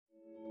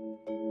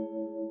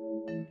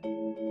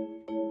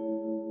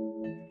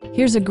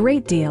Here's a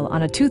great deal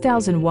on a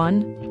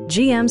 2001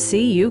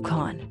 GMC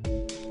Yukon.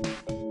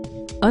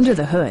 Under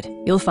the hood,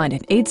 you'll find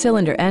an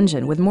 8-cylinder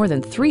engine with more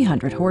than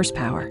 300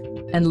 horsepower,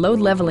 and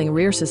load-leveling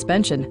rear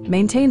suspension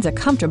maintains a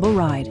comfortable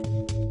ride.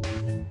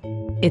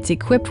 It's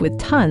equipped with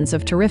tons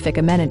of terrific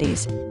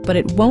amenities, but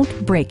it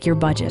won't break your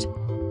budget.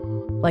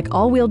 Like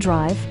all-wheel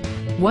drive,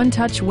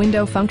 one-touch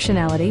window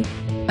functionality,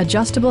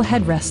 adjustable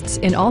headrests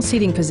in all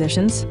seating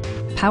positions,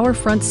 power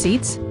front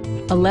seats,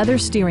 a leather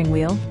steering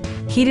wheel,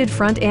 heated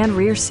front and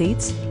rear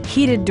seats,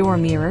 heated door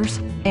mirrors,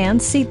 and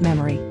seat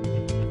memory.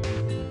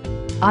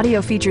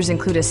 Audio features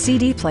include a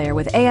CD player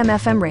with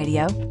AM/FM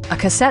radio, a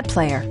cassette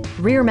player,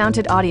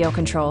 rear-mounted audio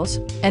controls,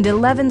 and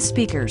 11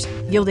 speakers,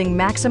 yielding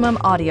maximum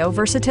audio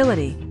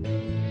versatility.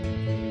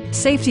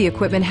 Safety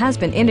equipment has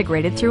been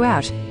integrated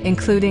throughout,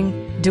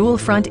 including dual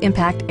front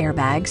impact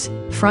airbags,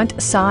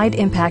 front side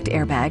impact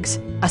airbags,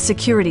 a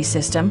security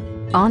system,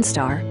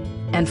 OnStar,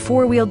 and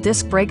 4-wheel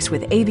disc brakes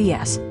with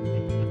ABS.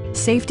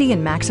 Safety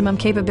and maximum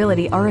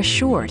capability are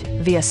assured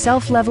via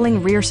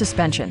self-leveling rear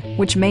suspension,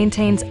 which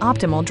maintains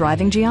optimal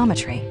driving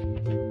geometry.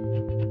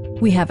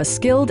 We have a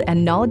skilled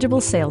and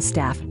knowledgeable sales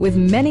staff with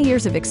many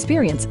years of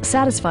experience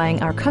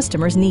satisfying our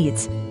customers'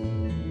 needs.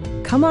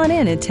 Come on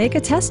in and take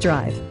a test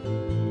drive.